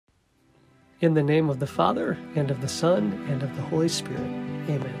In the name of the Father, and of the Son, and of the Holy Spirit.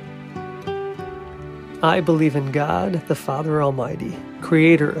 Amen. I believe in God, the Father Almighty,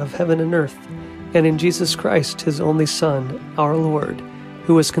 creator of heaven and earth, and in Jesus Christ, his only Son, our Lord,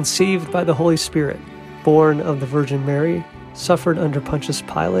 who was conceived by the Holy Spirit, born of the Virgin Mary, suffered under Pontius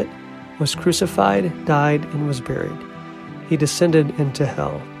Pilate, was crucified, died, and was buried. He descended into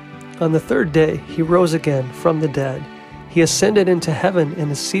hell. On the third day, he rose again from the dead. He ascended into heaven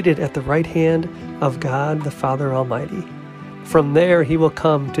and is seated at the right hand of God the Father Almighty. From there he will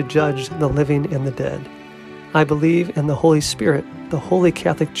come to judge the living and the dead. I believe in the Holy Spirit, the Holy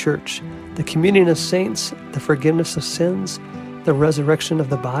Catholic Church, the communion of saints, the forgiveness of sins, the resurrection of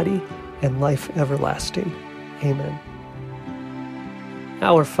the body, and life everlasting. Amen.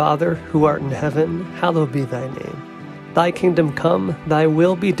 Our Father, who art in heaven, hallowed be thy name. Thy kingdom come, thy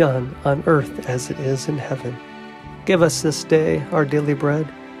will be done, on earth as it is in heaven. Give us this day our daily bread,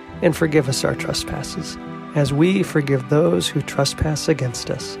 and forgive us our trespasses, as we forgive those who trespass against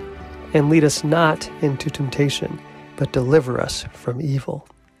us. And lead us not into temptation, but deliver us from evil.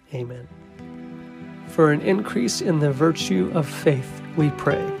 Amen. For an increase in the virtue of faith, we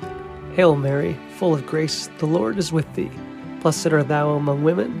pray. Hail Mary, full of grace, the Lord is with thee. Blessed art thou among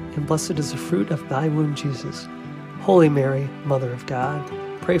women, and blessed is the fruit of thy womb, Jesus. Holy Mary, Mother of God,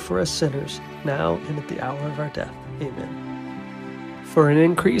 pray for us sinners, now and at the hour of our death. Amen. For an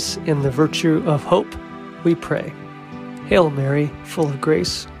increase in the virtue of hope, we pray. Hail Mary, full of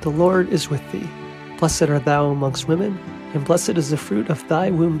grace, the Lord is with thee. Blessed art thou amongst women, and blessed is the fruit of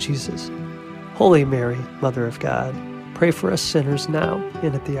thy womb, Jesus. Holy Mary, Mother of God, pray for us sinners now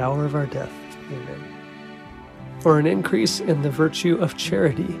and at the hour of our death. Amen. For an increase in the virtue of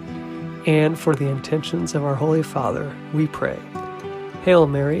charity, and for the intentions of our Holy Father, we pray. Hail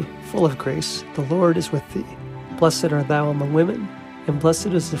Mary, full of grace, the Lord is with thee. Blessed art thou among women, and blessed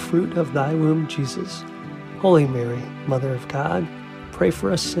is the fruit of thy womb, Jesus. Holy Mary, Mother of God, pray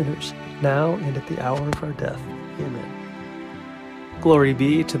for us sinners, now and at the hour of our death. Amen. Glory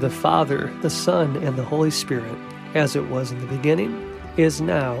be to the Father, the Son, and the Holy Spirit, as it was in the beginning, is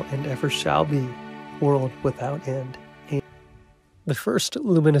now, and ever shall be, world without end. Amen. The first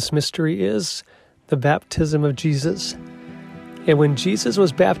luminous mystery is the baptism of Jesus. And when Jesus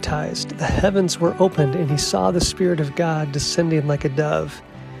was baptized, the heavens were opened, and he saw the Spirit of God descending like a dove,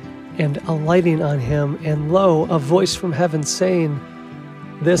 and alighting on him, and lo, a voice from heaven saying,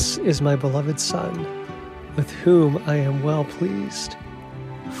 This is my beloved Son, with whom I am well pleased.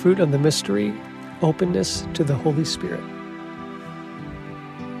 Fruit of the mystery, openness to the Holy Spirit.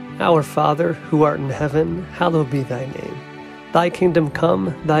 Our Father, who art in heaven, hallowed be thy name. Thy kingdom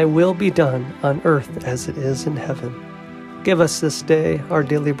come, thy will be done, on earth as it is in heaven. Give us this day our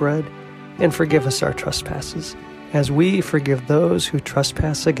daily bread, and forgive us our trespasses, as we forgive those who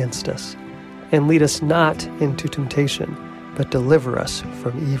trespass against us. And lead us not into temptation, but deliver us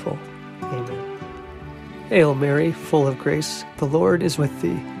from evil. Amen. Hail Mary, full of grace, the Lord is with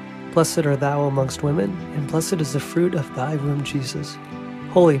thee. Blessed art thou amongst women, and blessed is the fruit of thy womb, Jesus.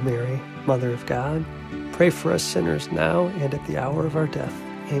 Holy Mary, Mother of God, pray for us sinners now and at the hour of our death.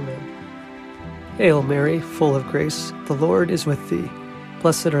 Amen. Hail Mary, full of grace, the Lord is with thee.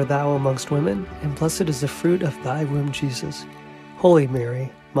 Blessed art thou amongst women, and blessed is the fruit of thy womb, Jesus. Holy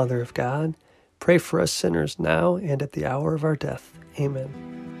Mary, Mother of God, pray for us sinners now and at the hour of our death. Amen.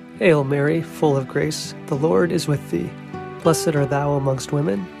 Hail Mary, full of grace, the Lord is with thee. Blessed art thou amongst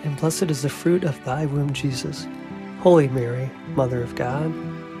women, and blessed is the fruit of thy womb, Jesus. Holy Mary, Mother of God,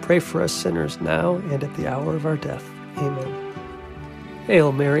 pray for us sinners now and at the hour of our death. Amen.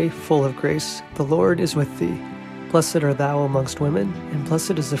 Hail Mary, full of grace, the Lord is with thee. Blessed art thou amongst women, and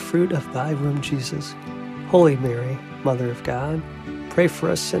blessed is the fruit of thy womb, Jesus. Holy Mary, Mother of God, pray for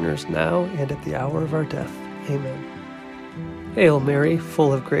us sinners now and at the hour of our death. Amen. Hail Mary,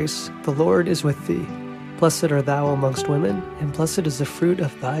 full of grace, the Lord is with thee. Blessed art thou amongst women, and blessed is the fruit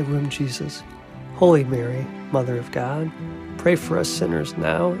of thy womb, Jesus. Holy Mary, Mother of God, pray for us sinners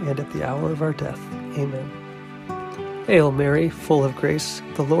now and at the hour of our death. Amen. Hail Mary, full of grace,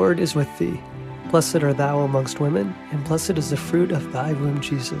 the Lord is with thee. Blessed art thou amongst women, and blessed is the fruit of thy womb,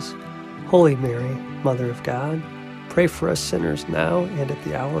 Jesus. Holy Mary, Mother of God, pray for us sinners now and at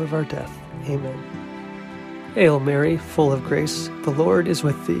the hour of our death. Amen. Hail Mary, full of grace, the Lord is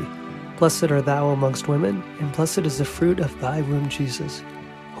with thee. Blessed art thou amongst women, and blessed is the fruit of thy womb, Jesus.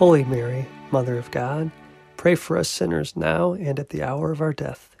 Holy Mary, Mother of God, pray for us sinners now and at the hour of our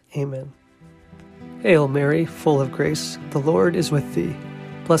death. Amen. Hail Mary, full of grace, the Lord is with thee.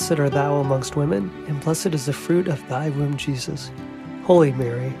 Blessed art thou amongst women, and blessed is the fruit of thy womb, Jesus. Holy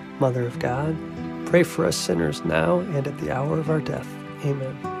Mary, Mother of God, pray for us sinners now and at the hour of our death.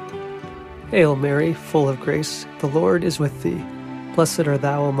 Amen. Hail Mary, full of grace, the Lord is with thee. Blessed art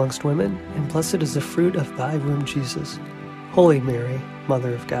thou amongst women, and blessed is the fruit of thy womb, Jesus. Holy Mary,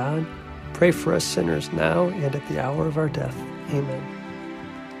 Mother of God, pray for us sinners now and at the hour of our death. Amen.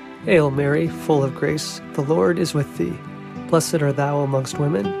 Hail Mary, full of grace, the Lord is with thee. Blessed art thou amongst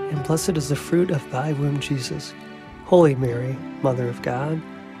women, and blessed is the fruit of thy womb, Jesus. Holy Mary, Mother of God,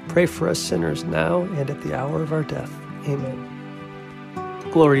 pray for us sinners now and at the hour of our death. Amen.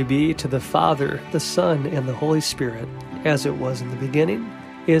 Glory be to the Father, the Son, and the Holy Spirit, as it was in the beginning,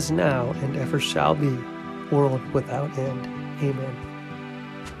 is now, and ever shall be, world without end. Amen.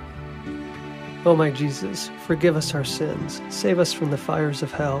 O my Jesus, forgive us our sins, save us from the fires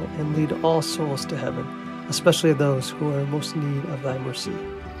of hell, and lead all souls to heaven, especially those who are in most need of thy mercy.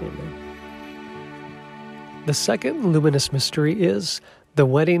 Amen. The second luminous mystery is the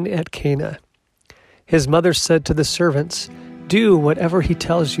wedding at Cana. His mother said to the servants, "Do whatever he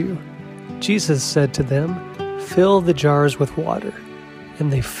tells you." Jesus said to them, "Fill the jars with water."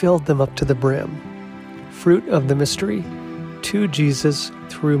 And they filled them up to the brim. Fruit of the mystery, to Jesus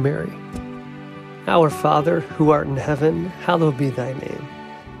through Mary. Our Father, who art in heaven, hallowed be thy name.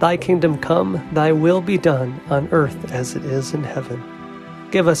 Thy kingdom come, thy will be done, on earth as it is in heaven.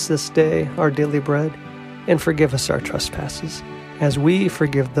 Give us this day our daily bread, and forgive us our trespasses, as we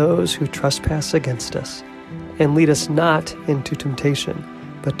forgive those who trespass against us. And lead us not into temptation,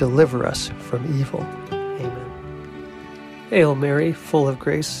 but deliver us from evil. Amen. Hail Mary, full of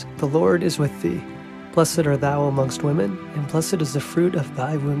grace, the Lord is with thee. Blessed art thou amongst women, and blessed is the fruit of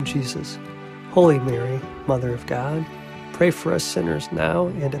thy womb, Jesus. Holy Mary, Mother of God, pray for us sinners now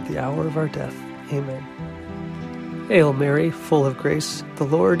and at the hour of our death. Amen. Hail Mary, full of grace, the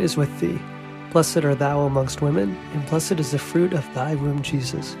Lord is with thee. Blessed art thou amongst women, and blessed is the fruit of thy womb,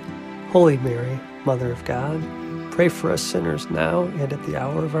 Jesus. Holy Mary, Mother of God, pray for us sinners now and at the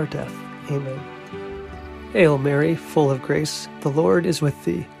hour of our death. Amen. Hail Mary, full of grace, the Lord is with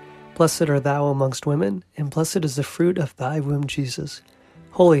thee. Blessed art thou amongst women, and blessed is the fruit of thy womb, Jesus.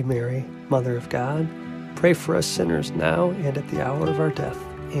 Holy Mary, Mother of God, pray for us sinners now and at the hour of our death.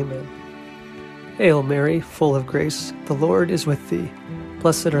 Amen. Hail Mary, full of grace, the Lord is with thee.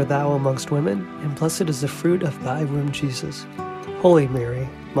 Blessed art thou amongst women, and blessed is the fruit of thy womb, Jesus. Holy Mary,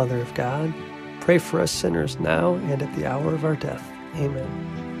 Mother of God, pray for us sinners now and at the hour of our death.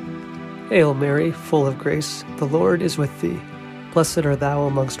 Amen. Hail Mary, full of grace, the Lord is with thee. Blessed art thou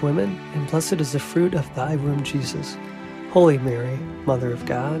amongst women, and blessed is the fruit of thy womb, Jesus. Holy Mary, Mother of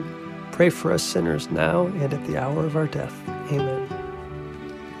God, pray for us sinners now and at the hour of our death. Amen.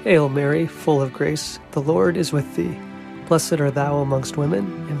 Hail Mary, full of grace, the Lord is with thee. Blessed art thou amongst women,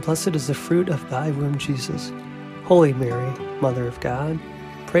 and blessed is the fruit of thy womb, Jesus. Holy Mary, Mother of God,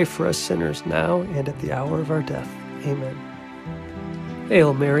 pray for us sinners now and at the hour of our death. Amen.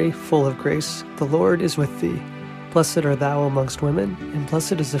 Hail Mary, full of grace, the Lord is with thee. Blessed art thou amongst women, and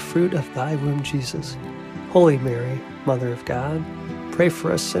blessed is the fruit of thy womb, Jesus. Holy Mary, Mother of God, pray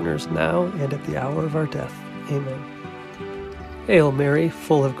for us sinners now and at the hour of our death. Amen. Hail Mary,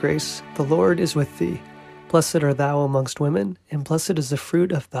 full of grace, the Lord is with thee. Blessed art thou amongst women, and blessed is the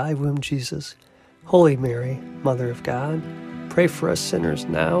fruit of thy womb, Jesus. Holy Mary, Mother of God, pray for us sinners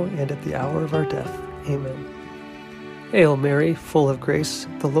now and at the hour of our death. Amen. Hail Mary, full of grace,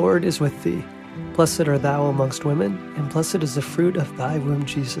 the Lord is with thee. Blessed art thou amongst women, and blessed is the fruit of thy womb,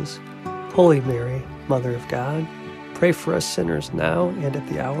 Jesus. Holy Mary, Mother of God, pray for us sinners now and at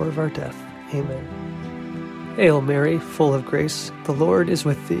the hour of our death. Amen. Hail Mary, full of grace, the Lord is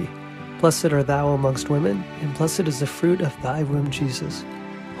with thee. Blessed art thou amongst women, and blessed is the fruit of thy womb, Jesus.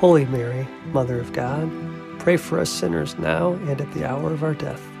 Holy Mary, Mother of God, pray for us sinners now and at the hour of our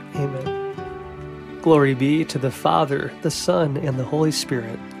death. Amen. Glory be to the Father, the Son, and the Holy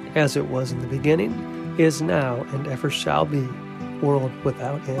Spirit, as it was in the beginning, is now, and ever shall be, world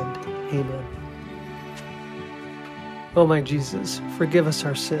without end. Amen. O my Jesus, forgive us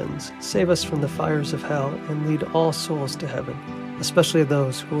our sins, save us from the fires of hell, and lead all souls to heaven, especially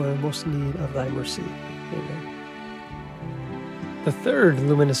those who are in most need of thy mercy. Amen. The third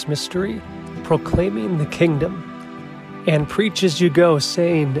luminous mystery, proclaiming the kingdom. And preach as you go,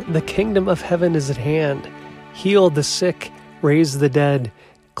 saying, the kingdom of heaven is at hand. Heal the sick, raise the dead,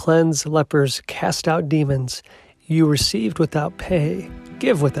 cleanse lepers, cast out demons. You received without pay,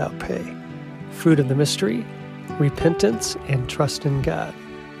 give without pay. Fruit of the mystery, repentance and trust in God.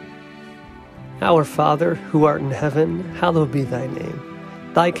 Our Father, who art in heaven, hallowed be thy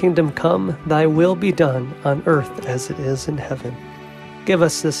name. Thy kingdom come, thy will be done, on earth as it is in heaven. Give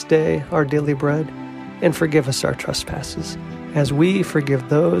us this day our daily bread, and forgive us our trespasses, as we forgive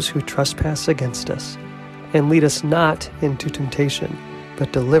those who trespass against us. And lead us not into temptation,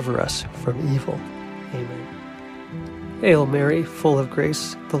 but deliver us from evil. Amen. Hail Mary, full of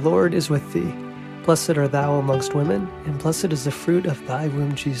grace, the Lord is with thee. Blessed art thou amongst women, and blessed is the fruit of thy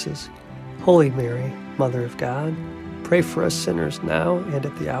womb, Jesus. Holy Mary, Mother of God, pray for us sinners now and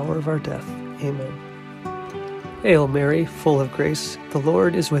at the hour of our death. Amen. Hail Mary, full of grace, the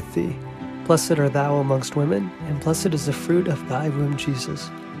Lord is with thee. Blessed art thou amongst women, and blessed is the fruit of thy womb,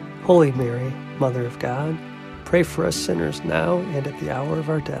 Jesus. Holy Mary, Mother of God, pray for us sinners now and at the hour of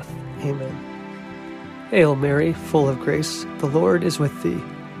our death. Amen. Hail Mary, full of grace, the Lord is with thee.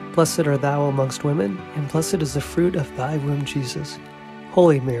 Blessed art thou amongst women, and blessed is the fruit of thy womb, Jesus.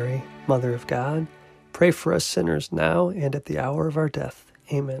 Holy Mary, Mother of God, pray for us sinners now and at the hour of our death.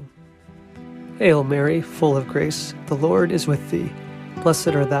 Amen. Hail Mary, full of grace, the Lord is with thee. Blessed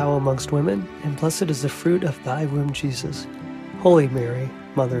art thou amongst women, and blessed is the fruit of thy womb, Jesus. Holy Mary,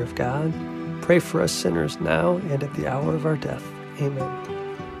 Mother of God, pray for us sinners now and at the hour of our death. Amen.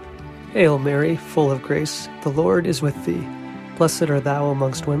 Hail Mary, full of grace, the Lord is with thee. Blessed art thou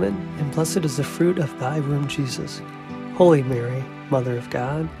amongst women, and blessed is the fruit of thy womb, Jesus. Holy Mary, Mother of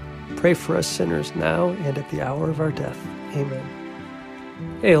God, pray for us sinners now and at the hour of our death. Amen.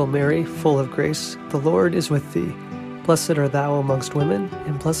 Hail Mary, full of grace, the Lord is with thee. Blessed art thou amongst women,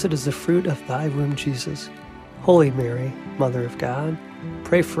 and blessed is the fruit of thy womb, Jesus. Holy Mary, Mother of God,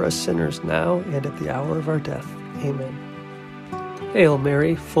 pray for us sinners now and at the hour of our death. Amen. Hail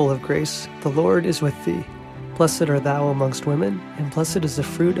Mary, full of grace, the Lord is with thee. Blessed art thou amongst women, and blessed is the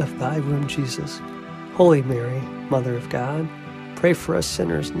fruit of thy womb, Jesus. Holy Mary, Mother of God, pray for us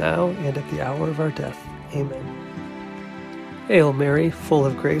sinners now and at the hour of our death. Amen. Hail Mary, full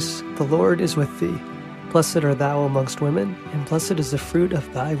of grace, the Lord is with thee. Blessed art thou amongst women, and blessed is the fruit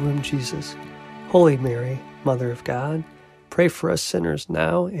of thy womb, Jesus. Holy Mary, Mother of God, pray for us sinners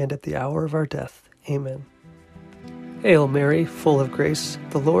now and at the hour of our death. Amen. Hail Mary, full of grace,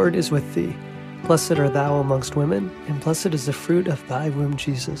 the Lord is with thee. Blessed art thou amongst women, and blessed is the fruit of thy womb,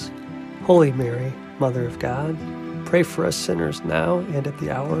 Jesus. Holy Mary, Mother of God, pray for us sinners now and at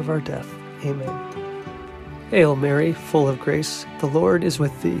the hour of our death. Amen. Hail Mary, full of grace, the Lord is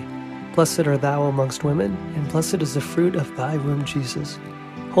with thee. Blessed art thou amongst women, and blessed is the fruit of thy womb, Jesus.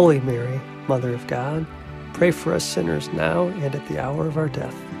 Holy Mary, Mother of God, pray for us sinners now and at the hour of our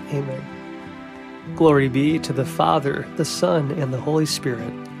death. Amen. Glory be to the Father, the Son, and the Holy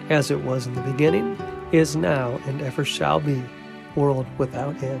Spirit, as it was in the beginning, is now, and ever shall be, world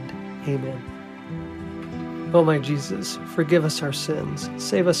without end. Amen. O my Jesus, forgive us our sins,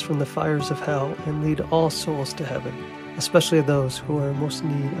 save us from the fires of hell, and lead all souls to heaven, especially those who are in most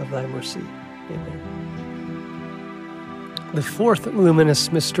need of thy mercy. Amen. The fourth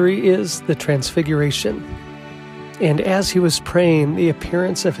luminous mystery is the Transfiguration. And as he was praying, the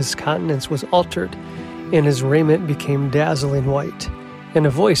appearance of his countenance was altered, and his raiment became dazzling white. And a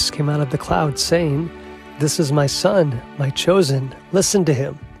voice came out of the cloud saying, "This is my Son, my chosen, listen to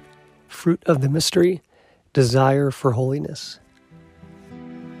him." Fruit of the mystery, desire for holiness.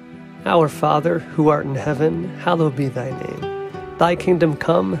 Our Father, who art in heaven, hallowed be thy name. Thy kingdom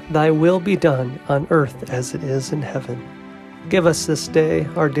come, thy will be done, on earth as it is in heaven. Give us this day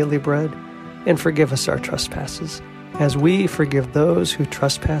our daily bread, and forgive us our trespasses, as we forgive those who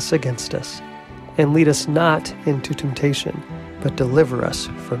trespass against us. And lead us not into temptation, but deliver us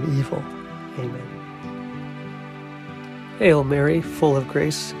from evil. Amen. Hail Mary, full of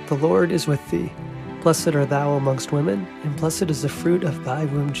grace, the Lord is with thee. Blessed art thou amongst women, and blessed is the fruit of thy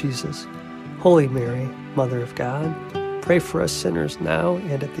womb, Jesus. Holy Mary, Mother of God, pray for us sinners now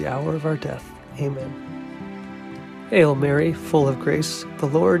and at the hour of our death. Amen. Hail Mary, full of grace, the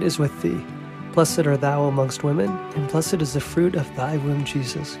Lord is with thee. Blessed art thou amongst women, and blessed is the fruit of thy womb,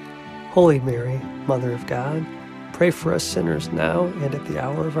 Jesus. Holy Mary, Mother of God, pray for us sinners now and at the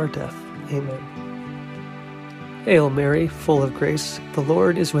hour of our death. Amen. Hail Mary, full of grace, the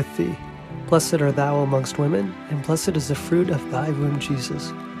Lord is with thee. Blessed art thou amongst women, and blessed is the fruit of thy womb,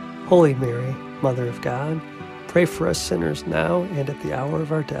 Jesus. Holy Mary, Mother of God, pray for us sinners now and at the hour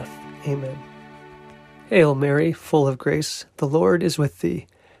of our death. Amen. Hail Mary, full of grace, the Lord is with thee.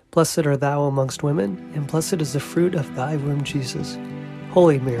 Blessed art thou amongst women, and blessed is the fruit of thy womb, Jesus.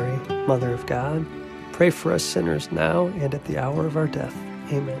 Holy Mary, Mother of God, pray for us sinners now and at the hour of our death.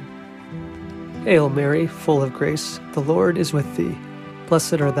 Amen. Hail Mary, full of grace, the Lord is with thee.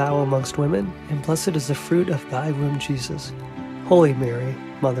 Blessed art thou amongst women, and blessed is the fruit of thy womb, Jesus. Holy Mary,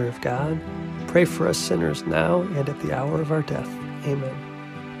 Mother of God, pray for us sinners now and at the hour of our death. Amen.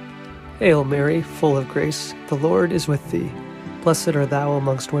 Hail Mary, full of grace, the Lord is with thee. Blessed art thou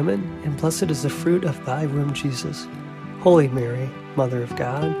amongst women, and blessed is the fruit of thy womb, Jesus. Holy Mary, Mother of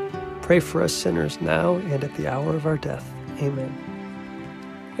God, pray for us sinners now and at the hour of our death. Amen.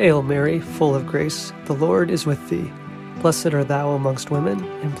 Hail Mary, full of grace, the Lord is with thee. Blessed art thou amongst women,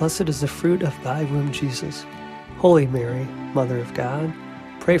 and blessed is the fruit of thy womb, Jesus. Holy Mary, Mother of God,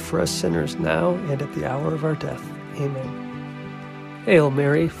 pray for us sinners now and at the hour of our death. Amen. Hail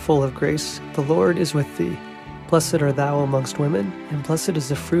Mary, full of grace, the Lord is with thee. Blessed art thou amongst women, and blessed is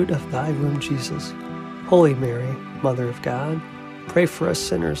the fruit of thy womb, Jesus. Holy Mary, Mother of God, pray for us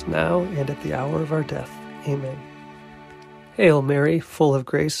sinners now and at the hour of our death. Amen. Hail Mary, full of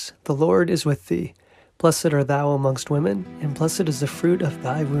grace, the Lord is with thee. Blessed art thou amongst women, and blessed is the fruit of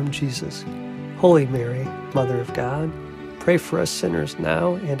thy womb, Jesus. Holy Mary, Mother of God, pray for us sinners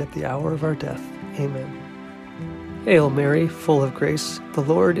now and at the hour of our death. Amen. Hail Mary, full of grace, the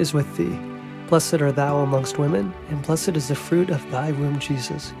Lord is with thee. Blessed art thou amongst women, and blessed is the fruit of thy womb,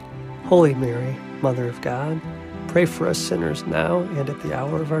 Jesus. Holy Mary, Mother of God, pray for us sinners now and at the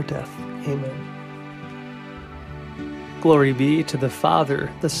hour of our death. Amen. Glory be to the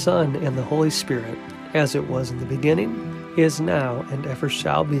Father, the Son, and the Holy Spirit, as it was in the beginning, is now, and ever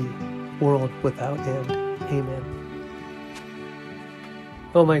shall be, world without end. Amen.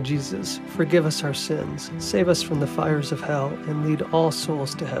 O my Jesus, forgive us our sins, save us from the fires of hell, and lead all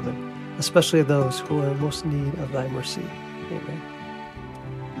souls to heaven, especially those who are in most need of thy mercy. Amen.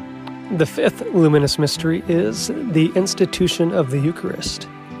 The fifth luminous mystery is the institution of the Eucharist.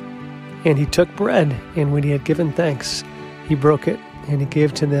 And he took bread, and when he had given thanks, he broke it, and he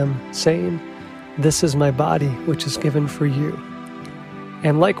gave to them, saying, This is my body, which is given for you.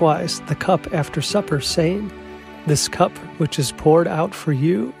 And likewise the cup after supper, saying, This cup which is poured out for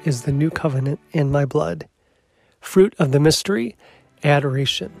you is the new covenant in my blood. Fruit of the mystery,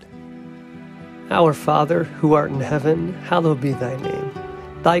 adoration. Our Father, who art in heaven, hallowed be thy name.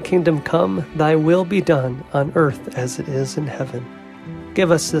 Thy kingdom come, thy will be done, on earth as it is in heaven. Give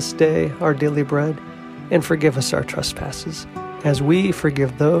us this day our daily bread, and forgive us our trespasses, as we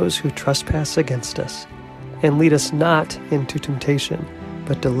forgive those who trespass against us. And lead us not into temptation,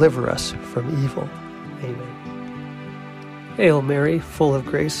 but deliver us from evil. Amen. Hail Mary, full of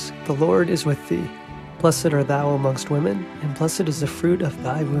grace, the Lord is with thee. Blessed art thou amongst women, and blessed is the fruit of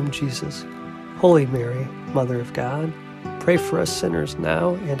thy womb, Jesus. Holy Mary, Mother of God, pray for us sinners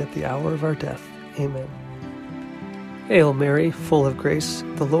now and at the hour of our death. Amen. Hail Mary, full of grace,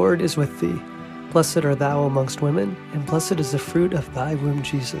 the Lord is with thee. Blessed art thou amongst women, and blessed is the fruit of thy womb,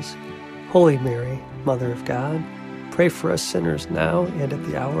 Jesus. Holy Mary, Mother of God, pray for us sinners now and at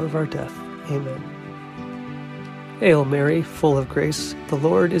the hour of our death. Amen. Hail Mary, full of grace, the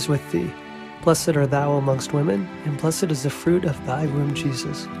Lord is with thee. Blessed art thou amongst women, and blessed is the fruit of thy womb,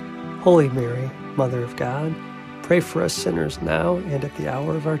 Jesus. Holy Mary, Mother of God, pray for us sinners now and at the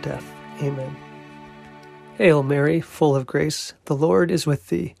hour of our death. Amen. Hail Mary, full of grace, the Lord is with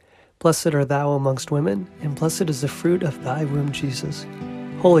thee. Blessed art thou amongst women, and blessed is the fruit of thy womb, Jesus.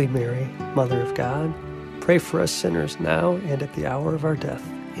 Holy Mary, Mother of God, pray for us sinners now and at the hour of our death.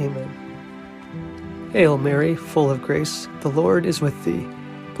 Amen. Hail Mary, full of grace, the Lord is with thee.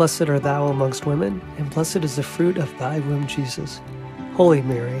 Blessed art thou amongst women, and blessed is the fruit of thy womb, Jesus. Holy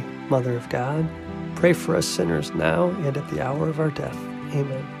Mary, Mother of God, pray for us sinners now and at the hour of our death.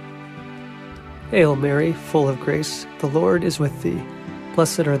 Amen. Hail Mary, full of grace, the Lord is with thee.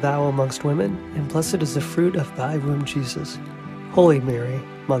 Blessed art thou amongst women, and blessed is the fruit of thy womb, Jesus. Holy Mary,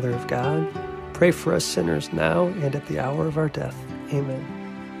 Mother of God, pray for us sinners now and at the hour of our death. Amen.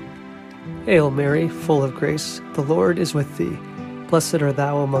 Hail Mary, full of grace, the Lord is with thee. Blessed art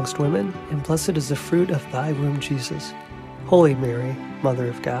thou amongst women, and blessed is the fruit of thy womb, Jesus. Holy Mary, Mother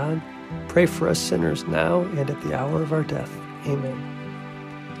of God, pray for us sinners now and at the hour of our death. Amen.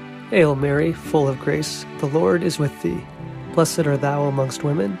 Hail Mary, full of grace, the Lord is with thee. Blessed art thou amongst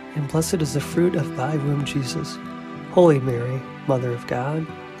women, and blessed is the fruit of thy womb, Jesus. Holy Mary, Mother of God,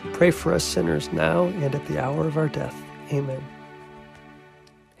 pray for us sinners now and at the hour of our death. Amen.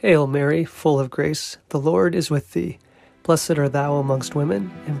 Hail Mary, full of grace, the Lord is with thee. Blessed art thou amongst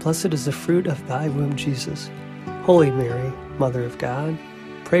women, and blessed is the fruit of thy womb, Jesus. Holy Mary, Mother of God,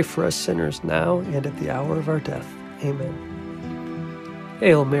 pray for us sinners now and at the hour of our death. Amen.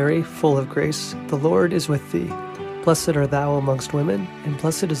 Hail Mary, full of grace, the Lord is with thee. Blessed art thou amongst women, and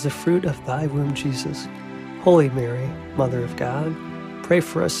blessed is the fruit of thy womb, Jesus. Holy Mary, Mother of God, pray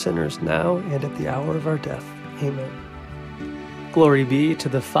for us sinners now and at the hour of our death. Amen. Glory be to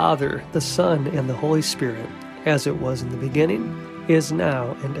the Father, the Son, and the Holy Spirit, as it was in the beginning, is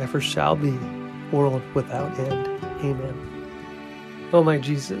now, and ever shall be, world without end. Amen. O my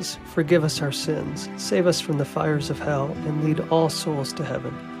Jesus, forgive us our sins, save us from the fires of hell, and lead all souls to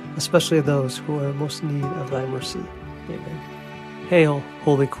heaven, especially those who are in most need of thy mercy. Amen. Hail,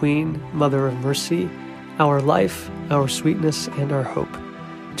 Holy Queen, Mother of Mercy, our life, our sweetness, and our hope.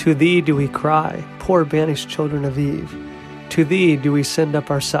 To thee do we cry, poor banished children of Eve. To thee do we send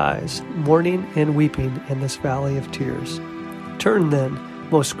up our sighs, mourning and weeping in this valley of tears. Turn then,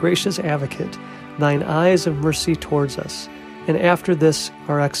 most gracious advocate, thine eyes of mercy towards us, and after this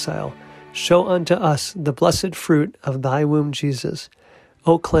our exile, show unto us the blessed fruit of thy womb, Jesus.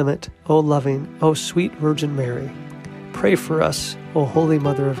 O clement, O loving, O sweet Virgin Mary, pray for us, O Holy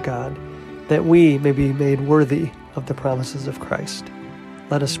Mother of God, that we may be made worthy of the promises of Christ.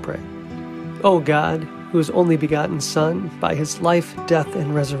 Let us pray. O God, whose only begotten Son, by his life, death,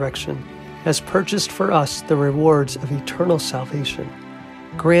 and resurrection, has purchased for us the rewards of eternal salvation,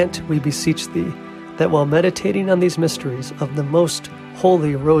 grant, we beseech thee, that while meditating on these mysteries of the most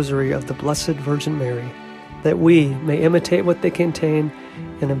holy Rosary of the Blessed Virgin Mary, that we may imitate what they contain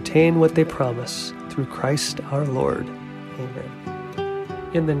and obtain what they promise, through Christ our Lord. Amen.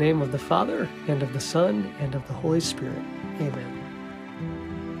 In the name of the Father, and of the Son, and of the Holy Spirit. Amen.